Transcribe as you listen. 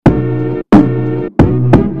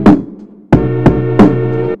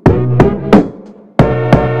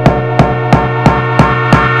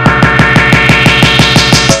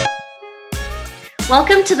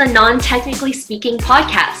Welcome to the Non-Technically Speaking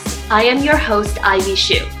podcast. I am your host, Ivy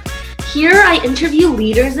Xu. Here I interview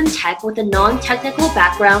leaders in tech with a non-technical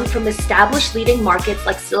background from established leading markets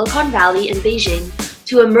like Silicon Valley and Beijing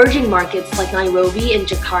to emerging markets like Nairobi and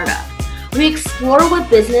Jakarta. We explore what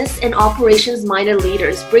business and operations-minded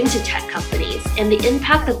leaders bring to tech companies and the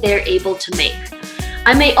impact that they're able to make.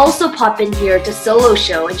 I may also pop in here to solo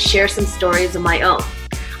show and share some stories of my own.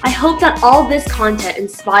 I hope that all this content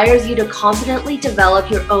inspires you to confidently develop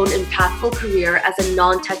your own impactful career as a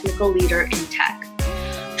non-technical leader in tech.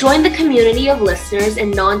 Join the community of listeners and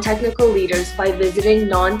non-technical leaders by visiting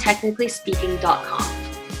nontechnicallyspeaking.com.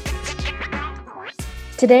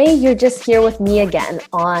 Today, you're just here with me again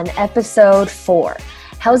on episode 4.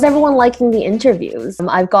 How's everyone liking the interviews?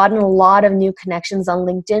 I've gotten a lot of new connections on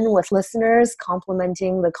LinkedIn with listeners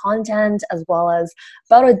complimenting the content, as well as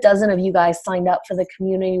about a dozen of you guys signed up for the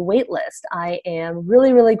community waitlist. I am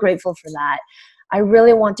really grateful for that. I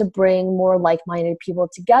really want to bring more like-minded people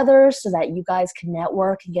together so that you guys can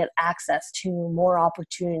network and get access to more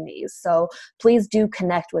opportunities. So please do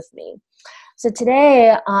connect with me. So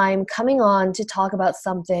today I'm coming on to talk about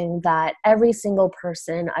something that every single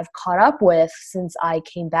person I've caught up with since I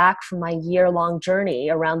came back from my year-long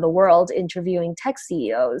journey around the world interviewing tech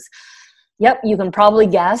CEOs. Yep, you can probably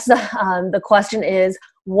guess. The question is,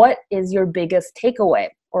 what is your biggest takeaway?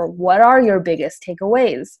 Or what are your biggest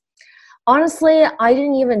takeaways? Honestly, I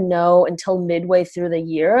didn't even know until midway through the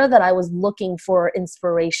year that I was looking for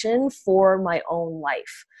inspiration for my own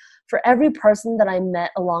life. For every person that I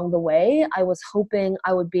met along the way, I was hoping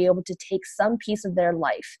I would be able to take some piece of their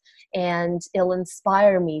life and it'll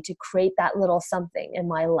inspire me to create that little something in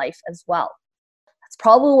my life as well. That's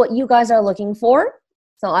probably what you guys are looking for.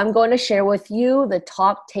 So I'm going to share with you the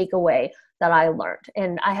top takeaway that I learned.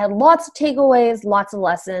 And I had lots of takeaways, lots of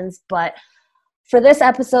lessons, but for this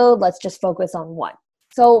episode, let's just focus on one.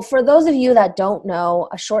 So for those of you that don't know,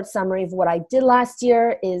 a short summary of what I did last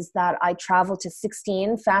year is that I traveled to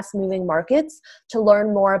 16 fast-moving markets to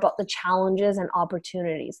learn more about the challenges and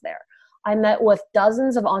opportunities there. I met with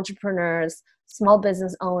dozens of entrepreneurs, small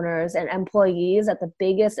business owners, and employees at the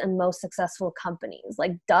biggest and most successful companies,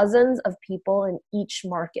 like dozens of people in each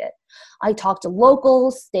market. I talked to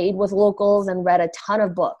locals, stayed with locals, and read a ton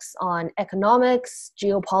of books on economics,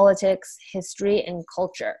 geopolitics, history, and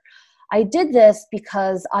culture. I did this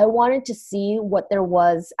because I wanted to see what there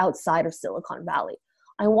was outside of Silicon Valley.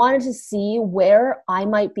 I wanted to see where I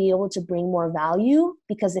might be able to bring more value,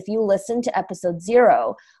 because if you listen to episode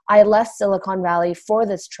 0, I left Silicon Valley for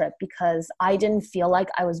this trip because I didn't feel like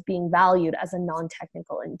I was being valued as a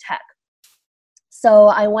non-technical in tech. So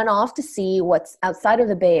I went off to see what's outside of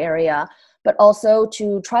the Bay Area, but also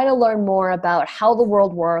to try to learn more about how the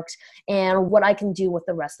world worked and what I can do with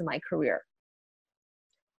the rest of my career.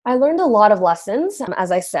 I learned a lot of lessons,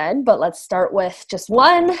 as I said, but let's start with just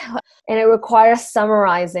one. And it requires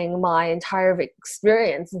summarizing my entire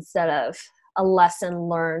experience instead of a lesson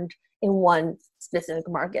learned in one specific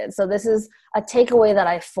market. So this is a takeaway that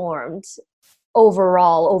I formed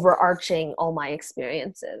overall, overarching all my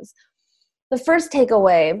experiences. The first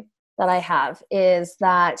takeaway that I have is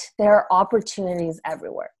that there are opportunities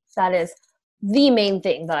everywhere. That is the main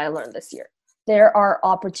thing that I learned this year. There are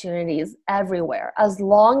opportunities everywhere, as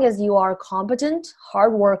long as you are competent,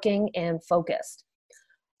 hardworking, and focused.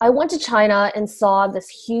 I went to China and saw this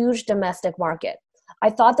huge domestic market.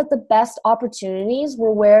 I thought that the best opportunities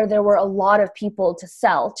were where there were a lot of people to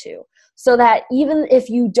sell to, so that even if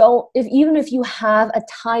you have a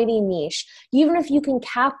tiny niche, even if you can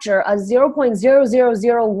capture a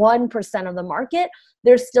 0.0001% of the market,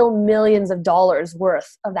 there's still millions of dollars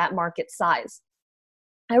worth of that market size.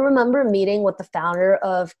 I remember meeting with the founder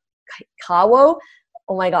of Kawo.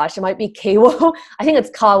 Oh my gosh, it might be Kawo. I think it's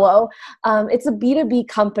Kawo. It's a B2B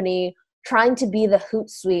company trying to be the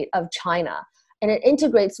Hootsuite of China. And it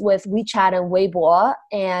integrates with WeChat and Weibo.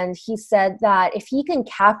 And he said that if he can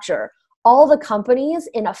capture all the companies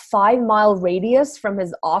in a 5-mile radius from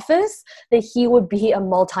his office, that he would be a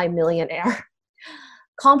multimillionaire.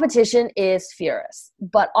 Competition is fierce,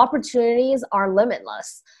 but opportunities are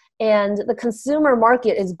limitless. And the consumer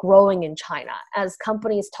market is growing in China as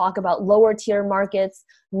companies talk about lower tier markets,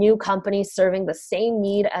 new companies serving the same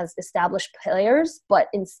need as established players, but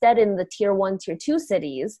instead in the tier 1, tier 2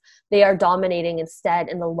 cities, they are dominating instead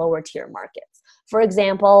in the lower tier markets. For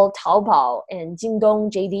example, Taobao and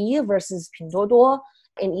Jingdong JD versus Pinduoduo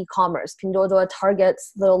in e-commerce. Pinduoduo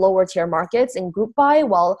targets the lower tier markets in group buy,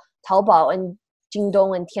 while Taobao and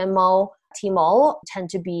Jingdong and Tmall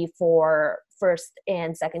tend to be for first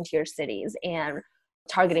and second tier cities and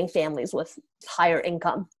targeting families with higher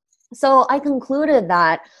income. So I concluded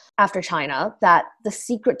that after China, that the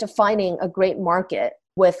secret to finding a great market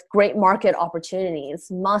with great market opportunities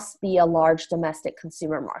must be a large domestic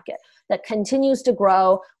consumer market that continues to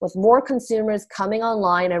grow with more consumers coming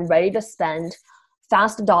online and ready to spend,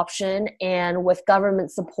 fast adoption, and with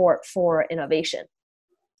government support for innovation.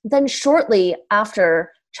 Then shortly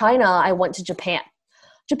after China, I went to Japan.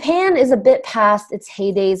 Japan is a bit past its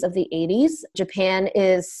heydays of the 80s. Japan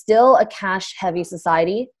is still a cash-heavy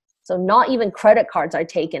society, so not even credit cards are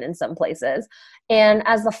taken in some places. And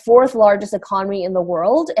as the fourth largest economy in the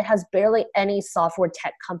world, it has barely any software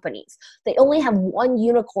tech companies. They only have one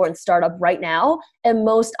unicorn startup right now, and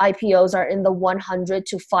most IPOs are in the 100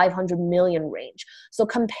 to 500 million range. So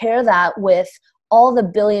compare that with all the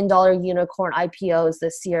billion-dollar unicorn IPOs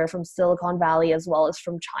this year from Silicon Valley as well as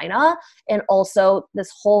from China, and also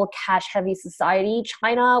this whole cash-heavy society.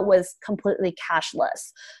 China was completely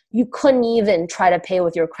cashless. You couldn't even try to pay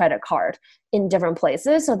with your credit card in different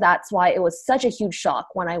places, so that's why it was such a huge shock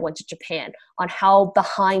when I went to Japan on how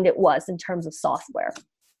behind it was in terms of software.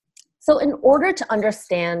 So in order to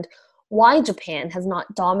understand why Japan has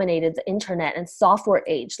not dominated the internet and software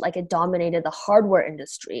age like it dominated the hardware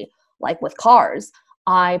industry, like with cars,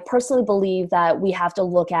 I personally believe that we have to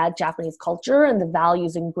look at Japanese culture and the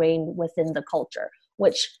values ingrained within the culture,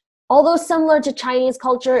 which, although similar to Chinese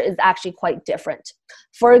culture, is actually quite different.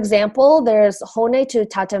 For example, there's hone to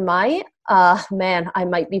tatemae. Man, I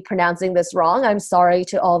might be pronouncing this wrong. I'm sorry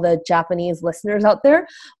to all the Japanese listeners out there,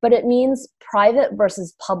 but it means private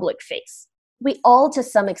versus public face. We all, to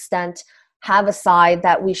some extent, have a side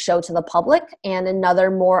that we show to the public and another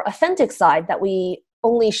more authentic side that we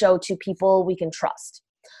only show to people we can trust.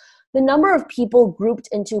 The number of people grouped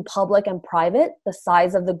into public and private, the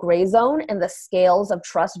size of the gray zone, and the scales of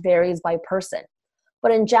trust varies by person.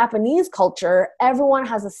 But in Japanese culture, everyone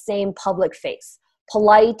has the same public face,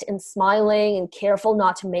 polite and smiling and careful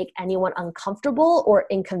not to make anyone uncomfortable or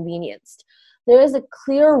inconvenienced. There is a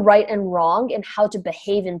clear right and wrong in how to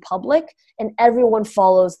behave in public, and everyone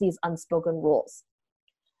follows these unspoken rules.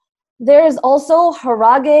 There is also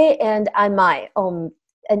harage and amai.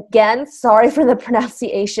 Again, sorry for the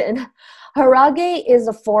pronunciation. Harage is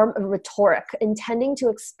a form of rhetoric intending to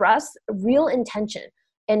express real intention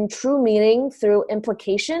and true meaning through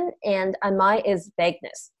implication, and amai is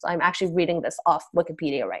vagueness. So I'm actually reading this off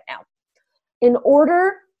Wikipedia right now. In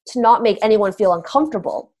order to not make anyone feel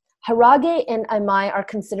uncomfortable, harage and amai are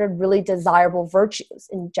considered really desirable virtues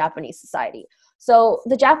in Japanese society. So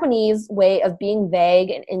the Japanese way of being vague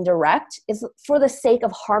and indirect is for the sake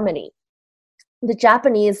of harmony. The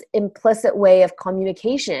Japanese implicit way of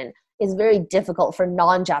communication is very difficult for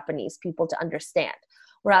non-Japanese people to understand.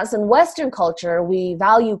 Whereas in Western culture, we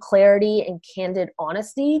value clarity and candid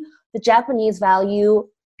honesty, the Japanese value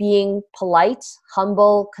being polite,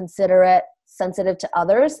 humble, considerate, sensitive to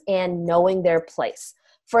others, and knowing their place.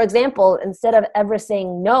 For example, instead of ever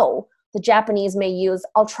saying no, the Japanese may use,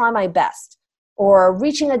 "I'll try my best," or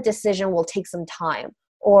 "reaching a decision will take some time,"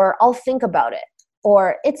 or "I'll think about it,"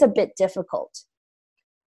 or "it's a bit difficult."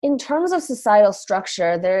 In terms of societal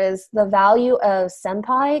structure, there is the value of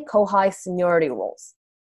senpai, kohai seniority roles.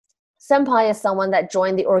 Senpai is someone that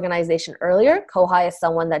joined the organization earlier. Kohai is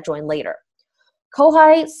someone that joined later.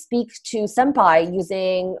 Kohai speak to senpai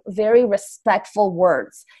using very respectful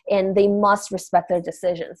words, and they must respect their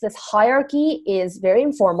decisions. This hierarchy is very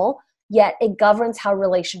informal, yet it governs how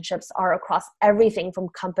relationships are across everything from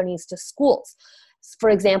companies to schools. For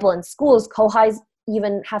example, in schools, kohais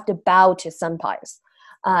even have to bow to senpais.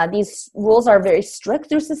 These rules are very strict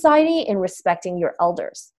through society in respecting your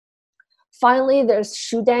elders. Finally, there's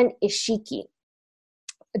Shuden Ishiki,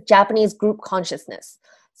 Japanese group consciousness.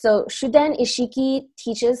 So Shuden Ishiki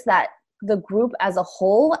teaches that the group as a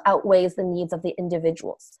whole outweighs the needs of the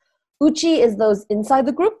individuals. Uchi is those inside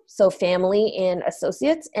the group, so family and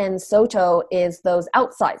associates, and Soto is those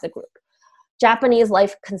outside the group. Japanese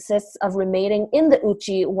life consists of remaining in the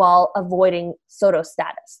uchi while avoiding Soto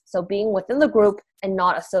status, so being within the group and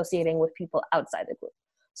not associating with people outside the group.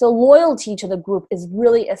 So loyalty to the group is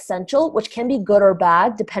really essential, which can be good or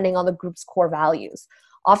bad depending on the group's core values.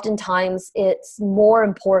 Oftentimes, it's more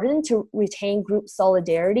important to retain group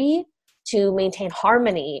solidarity, to maintain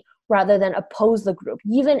harmony, rather than oppose the group,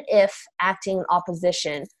 even if acting in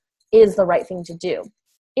opposition is the right thing to do.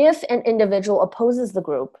 If an individual opposes the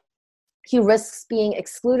group, he risks being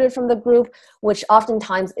excluded from the group, which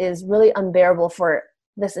oftentimes is really unbearable for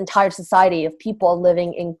this entire society of people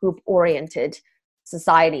living in group-oriented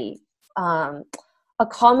society. A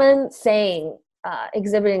common saying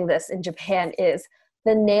exhibiting this in Japan is,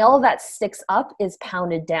 "The nail that sticks up is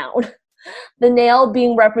pounded down." The nail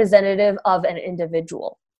being representative of an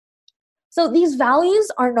individual. So these values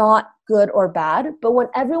are not good or bad, but when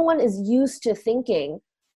everyone is used to thinking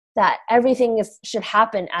that everything should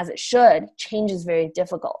happen as it should, change is very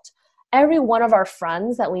difficult. Every one of our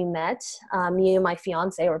friends that we met, me and my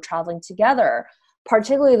fiance were traveling together,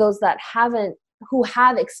 particularly those who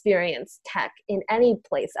have experienced tech in any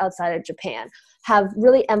place outside of Japan, have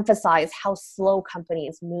really emphasized how slow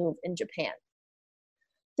companies move in Japan.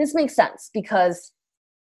 This makes sense because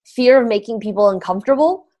fear of making people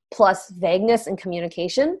uncomfortable, plus vagueness in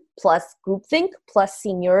communication, plus groupthink, plus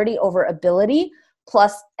seniority over ability,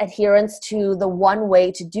 plus adherence to the one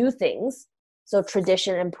way to do things, so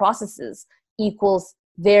tradition and processes, equals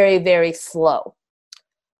very, very slow.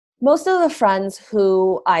 Most of the friends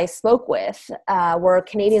who I spoke with were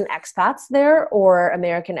Canadian expats there or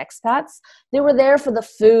American expats. They were there for the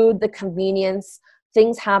food, the convenience,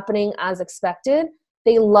 things happening as expected.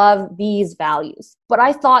 They love these values. But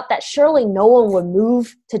I thought that surely no one would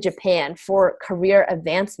move to Japan for career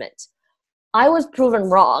advancement. I was proven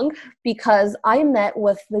wrong because I met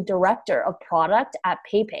with the director of product at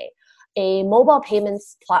PayPay, a mobile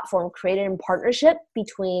payments platform created in partnership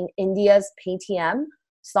between India's Paytm,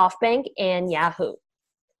 SoftBank, and Yahoo.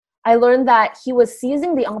 I learned that he was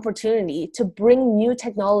seizing the opportunity to bring new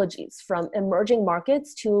technologies from emerging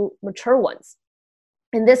markets to mature ones.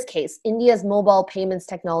 In this case, India's mobile payments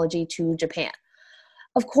technology to Japan.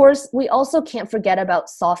 Of course, we also can't forget about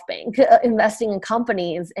SoftBank investing in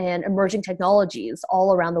companies and emerging technologies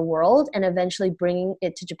all around the world and eventually bringing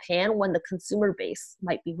it to Japan when the consumer base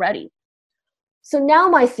might be ready. So now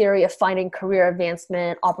my theory of finding career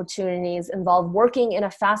advancement opportunities involved working in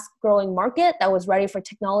a fast-growing market that was ready for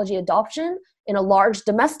technology adoption in a large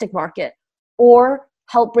domestic market, or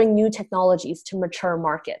help bring new technologies to mature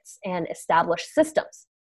markets and establish systems.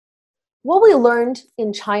 What we learned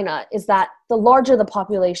in China is that the larger the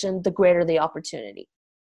population, the greater the opportunity.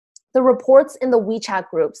 The reports in the WeChat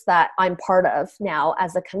groups that I'm part of now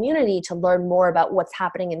as a community to learn more about what's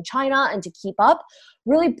happening in China and to keep up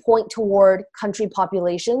really point toward country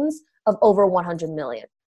populations of over 100 million.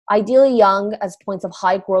 Ideally young as points of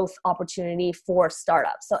high growth opportunity for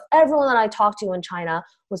startups. So everyone that I talked to in China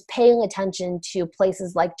was paying attention to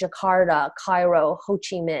places like Jakarta, Cairo, Ho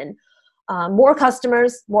Chi Minh. More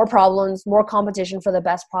customers, more problems, more competition for the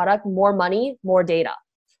best product, more money, more data.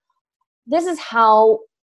 This is how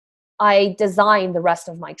I designed the rest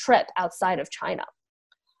of my trip outside of China.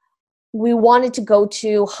 We wanted to go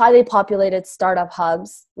to highly populated startup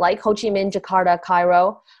hubs like Ho Chi Minh, Jakarta,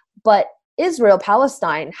 Cairo, but Israel,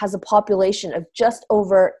 Palestine has a population of just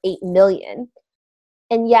over 8 million,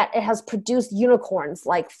 and yet it has produced unicorns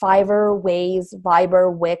like Fiverr, Waze,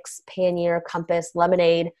 Viber, Wix, Payoneer, Compass,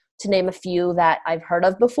 Lemonade, to name a few that I've heard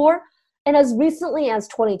of before. And as recently as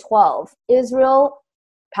 2012, Israel,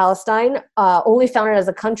 Palestine, only founded as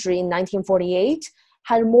a country in 1948,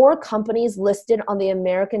 had more companies listed on the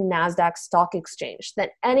American NASDAQ stock exchange than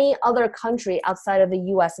any other country outside of the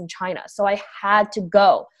US and China. So I had to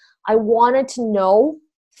go. I wanted to know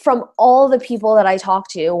from all the people that I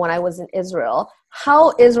talked to when I was in Israel,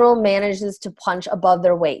 how Israel manages to punch above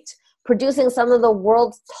their weight, producing some of the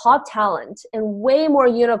world's top talent and way more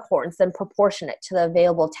unicorns than proportionate to the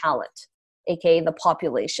available talent, aka the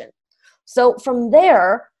population. So from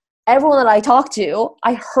there, everyone that I talked to,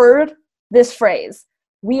 I heard this phrase,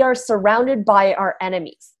 we are surrounded by our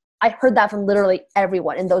enemies. I heard that from literally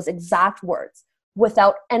everyone in those exact words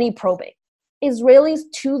without any probing. Israelis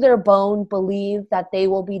to their bone believe that they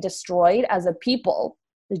will be destroyed as a people,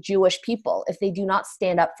 the Jewish people, if they do not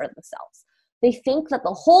stand up for themselves. They think that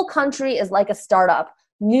the whole country is like a startup,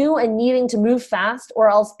 new and needing to move fast, or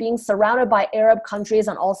else being surrounded by Arab countries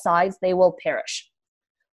on all sides, they will perish.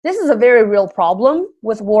 This is a very real problem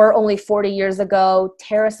with war only 40 years ago,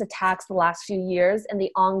 terrorist attacks the last few years, and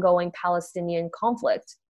the ongoing Palestinian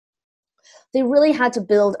conflict. They really had to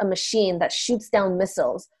build a machine that shoots down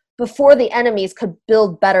missiles before the enemies could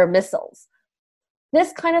build better missiles.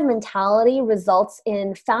 This kind of mentality results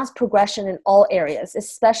in fast progression in all areas,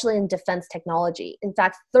 especially in defense technology. In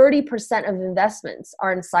fact, 30% of investments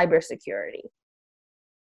are in cybersecurity.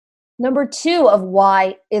 Number two of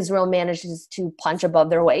why Israel manages to punch above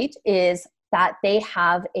their weight is that they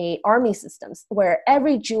have an army systems where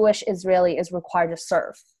every Jewish Israeli is required to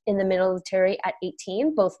serve in the military at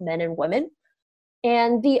 18, both men and women.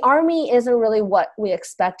 And the army isn't really what we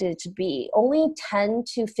expected it to be. Only 10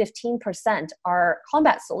 to 15% are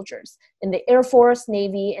combat soldiers in the Air Force,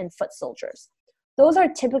 Navy, and foot soldiers. Those are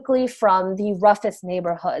typically from the roughest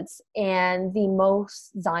neighborhoods and the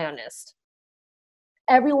most Zionist.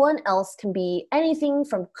 Everyone else can be anything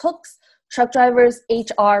from cooks, truck drivers,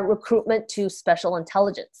 HR, recruitment, to special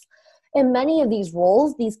intelligence. In many of these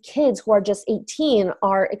roles, these kids who are just 18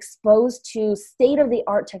 are exposed to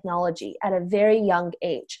state-of-the-art technology at a very young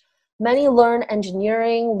age. Many learn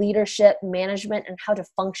engineering, leadership, management, and how to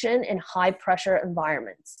function in high-pressure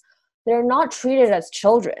environments. They're not treated as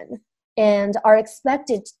children and are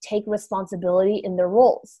expected to take responsibility in their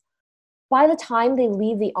roles. By the time they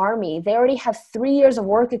leave the army, they already have 3 years of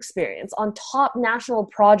work experience on top national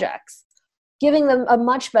projects, giving them a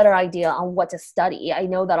much better idea on what to study. I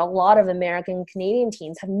know that a lot of American and Canadian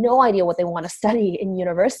teens have no idea what they want to study in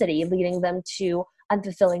university, leading them to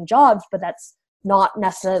unfulfilling jobs, but that's not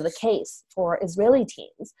necessarily the case for Israeli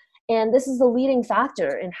teens. And this is the leading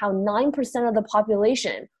factor in how 9% of the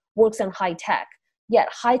population works in high tech, yet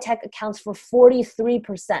high tech accounts for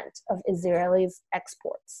 43% of Israelis'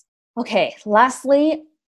 exports. Okay, lastly,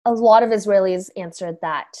 a lot of Israelis answered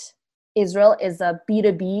that Israel is a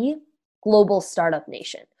B2B global startup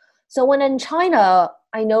nation. So when in China,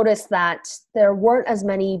 I noticed that there weren't as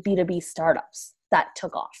many B2B startups that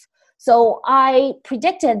took off. So I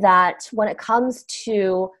predicted that when it comes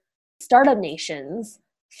to startup nations,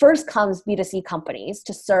 first comes B2C companies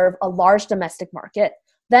to serve a large domestic market.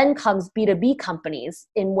 Then comes B2B companies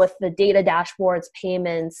in with the data dashboards,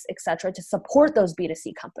 payments, etc., to support those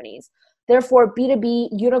B2C companies. Therefore, B2B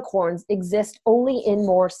unicorns exist only in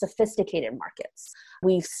more sophisticated markets.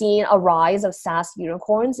 We've seen a rise of SaaS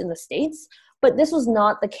unicorns in the States, but this was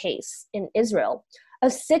not the case in Israel.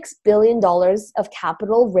 Of $6 billion of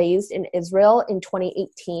capital raised in Israel in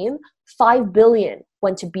 2018, $5 billion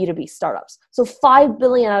went to B2B startups. So $5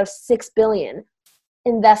 billion out of $6 billion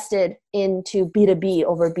invested into B2B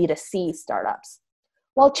over B2C startups.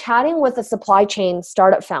 While chatting with a supply chain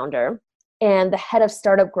startup founder and the head of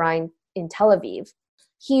Startup Grind in Tel Aviv,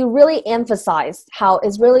 he really emphasized how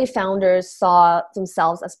Israeli founders saw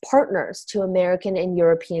themselves as partners to American and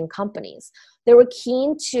European companies. They were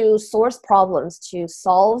keen to source problems to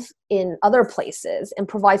solve in other places and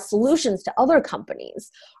provide solutions to other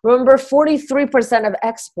companies. Remember, 43% of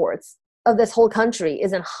exports of this whole country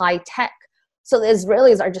is in high tech. So the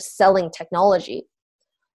Israelis are just selling technology.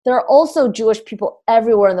 There are also Jewish people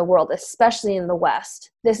everywhere in the world, especially in the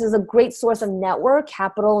West. This is a great source of network,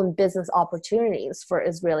 capital, and business opportunities for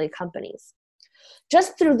Israeli companies.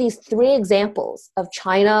 Just through these 3 examples of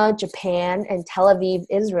China, Japan, and Tel Aviv,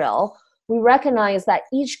 Israel, we recognize that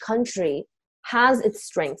each country has its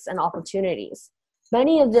strengths and opportunities.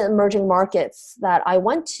 Many of the emerging markets that I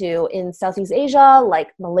went to in Southeast Asia, like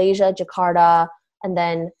Malaysia, Jakarta, and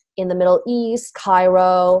then in the Middle East,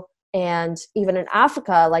 Cairo, and even in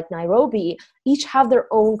Africa, like Nairobi, each have their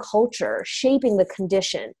own culture shaping the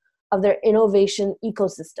condition of their innovation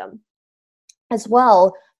ecosystem, as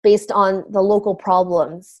well based on the local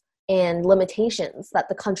problems and limitations that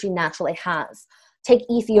the country naturally has. Take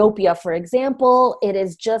Ethiopia, for example. It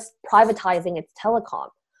is just privatizing its telecom.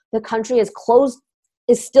 The country is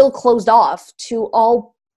still closed off to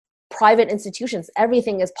all private institutions.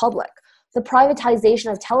 Everything is public. The privatization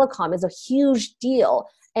of telecom is a huge deal,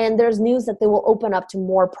 and there's news that they will open up to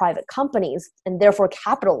more private companies and therefore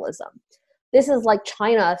capitalism. This is like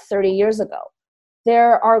China 30 years ago.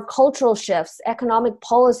 There are cultural shifts, economic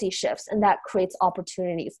policy shifts, and that creates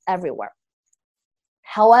opportunities everywhere.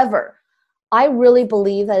 However, I really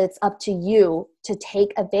believe that it's up to you to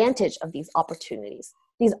take advantage of these opportunities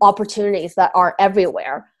that are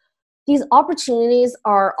everywhere. These opportunities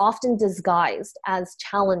are often disguised as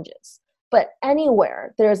challenges. But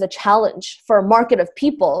anywhere there is a challenge for a market of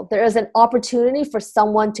people, there is an opportunity for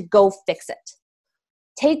someone to go fix it.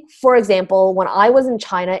 Take, for example, when I was in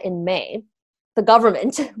China in May, the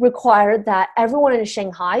government required that everyone in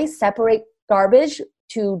Shanghai separate garbage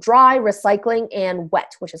to dry, recycling, and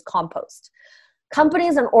wet, which is compost.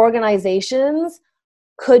 Companies and organizations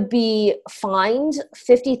could be fined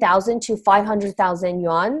 50,000 to 500,000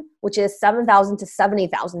 yuan, which is $7,000 to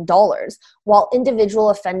 $70,000, while individual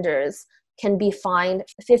offenders can be fined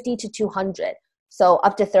 50 to 200, so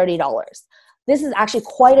up to $30. This is actually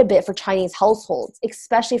quite a bit for Chinese households,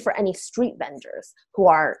 especially for any street vendors who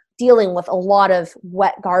are dealing with a lot of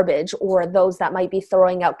wet garbage, or those that might be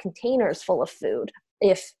throwing out containers full of food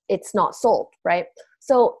if it's not sold, right?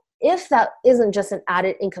 So if that isn't just an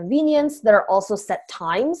added inconvenience, there are also set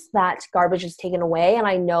times that garbage is taken away. And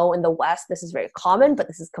I know in the West, this is very common, but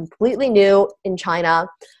this is completely new in China.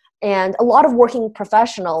 And a lot of working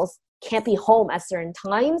professionals can't be home at certain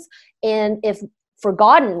times. And if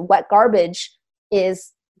forgotten, wet garbage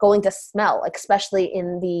is going to smell, especially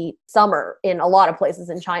in the summer in a lot of places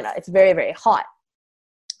in China. It's very, very hot.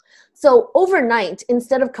 So overnight,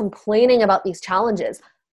 instead of complaining about these challenges,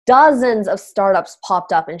 dozens of startups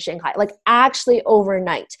popped up in Shanghai, like actually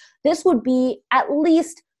overnight. This would be at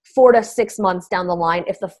least 4 to 6 months down the line,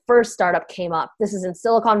 if the first startup came up, this is in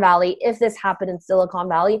Silicon Valley, if this happened in Silicon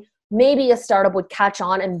Valley, maybe a startup would catch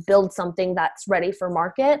on and build something that's ready for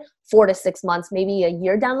market 4 to 6 months, maybe a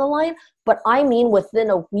year down the line. But I mean within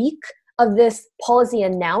a week of this policy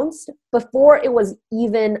announced, before it was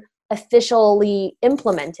even officially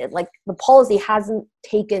implemented. Like the policy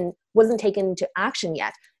wasn't taken into action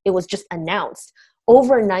yet. It was just announced.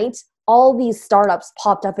 Overnight, all these startups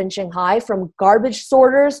popped up in Shanghai, from garbage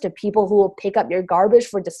sorters to people who will pick up your garbage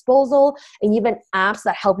for disposal, and even apps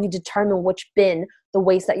that help you determine which bin the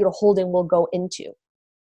waste that you're holding will go into.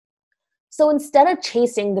 So instead of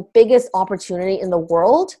chasing the biggest opportunity in the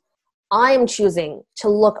world, I'm choosing to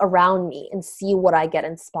look around me and see what I get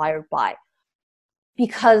inspired by.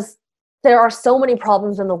 Because there are so many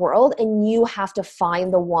problems in the world, and you have to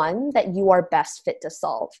find the one that you are best fit to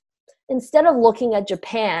solve. Instead of looking at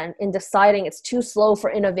Japan and deciding it's too slow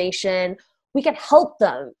for innovation, we can help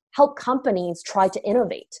companies try to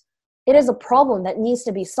innovate. It is a problem that needs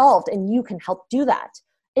to be solved, and you can help do that.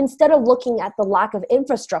 Instead of looking at the lack of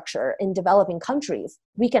infrastructure in developing countries,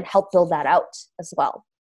 we can help build that out as well.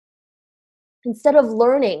 Instead of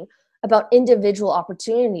learning about individual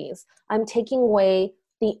opportunities, I'm taking away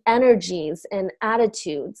the energies and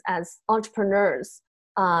attitudes as entrepreneurs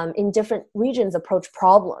in different regions approach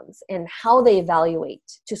problems and how they evaluate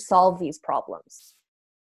to solve these problems.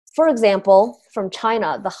 For example, from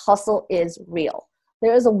China, the hustle is real.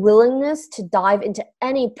 There is a willingness to dive into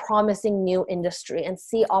any promising new industry and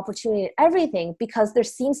see opportunity in everything, because there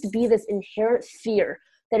seems to be this inherent fear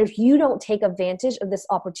that if you don't take advantage of this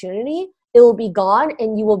opportunity, it will be gone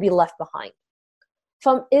and you will be left behind.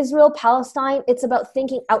 From Israel, Palestine, it's about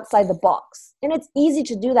thinking outside the box. And it's easy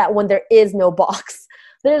to do that when there is no box.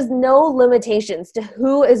 There's no limitations to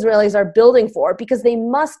who Israelis are building for, because they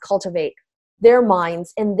must cultivate their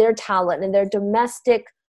minds and their talent and their domestic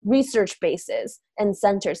research bases and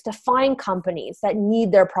centers to find companies that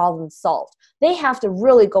need their problems solved. They have to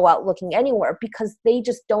really go out looking anywhere, because they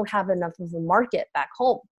just don't have enough of a market back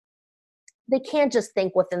home. They can't just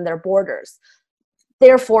think within their borders,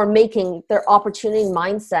 therefore making their opportunity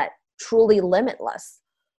mindset truly limitless.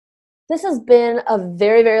 This has been a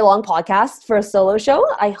very, very long podcast for a solo show.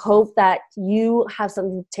 I hope that you have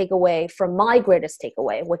something to take away from my greatest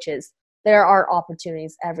takeaway, which is there are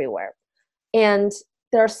opportunities everywhere. And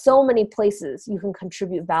there are so many places you can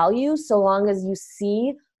contribute value, so long as you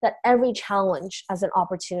see that every challenge as an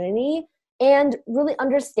opportunity and really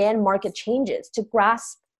understand market changes to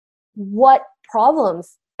grasp what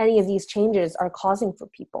problems any of these changes are causing for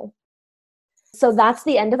people. So that's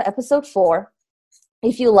the end of episode 4.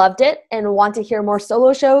 If you loved it and want to hear more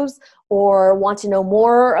solo shows, or want to know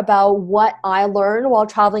more about what I learned while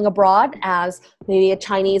traveling abroad as maybe a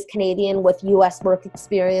Chinese Canadian with US work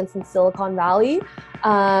experience in Silicon Valley,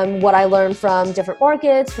 what I learned from different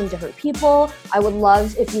markets, from different people, I would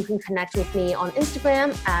love if you can connect with me on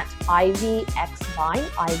Instagram at IvyXVine,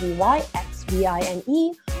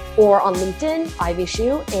 IvyXVine, or on LinkedIn, Ivy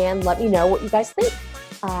Xu, and let me know what you guys think.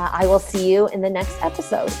 I will see you in the next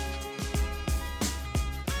episode.